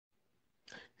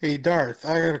Hey Darth,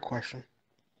 I got a question.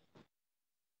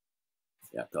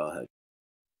 Yeah, go ahead.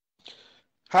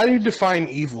 How do you define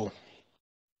evil?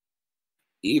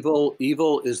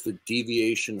 Evil is the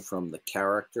deviation from the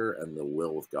character and the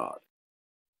will of God.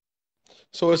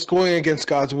 So it's going against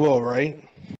God's will, right?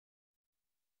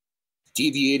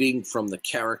 Deviating from the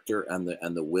character and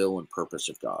the will and purpose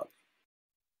of God.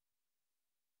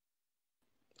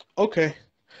 Okay.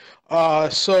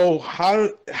 So how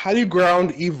do you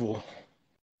ground evil?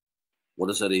 What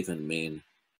does that even mean?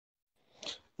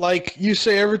 Like you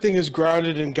say, everything is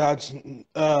grounded in God's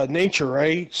nature,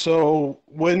 right? So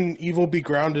wouldn't evil be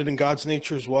grounded in God's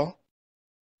nature as well?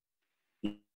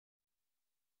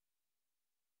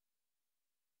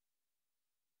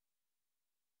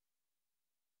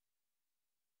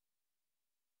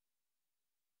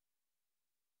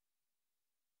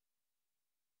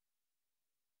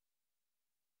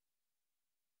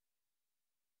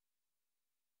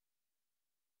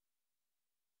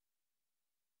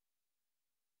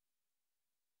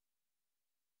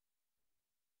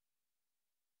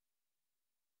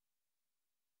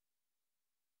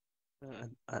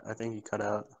 I think you cut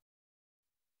out.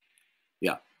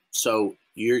 Yeah. So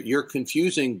you're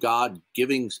confusing God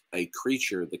giving a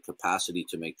creature the capacity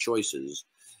to make choices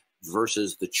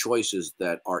versus the choices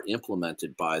that are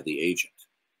implemented by the agent.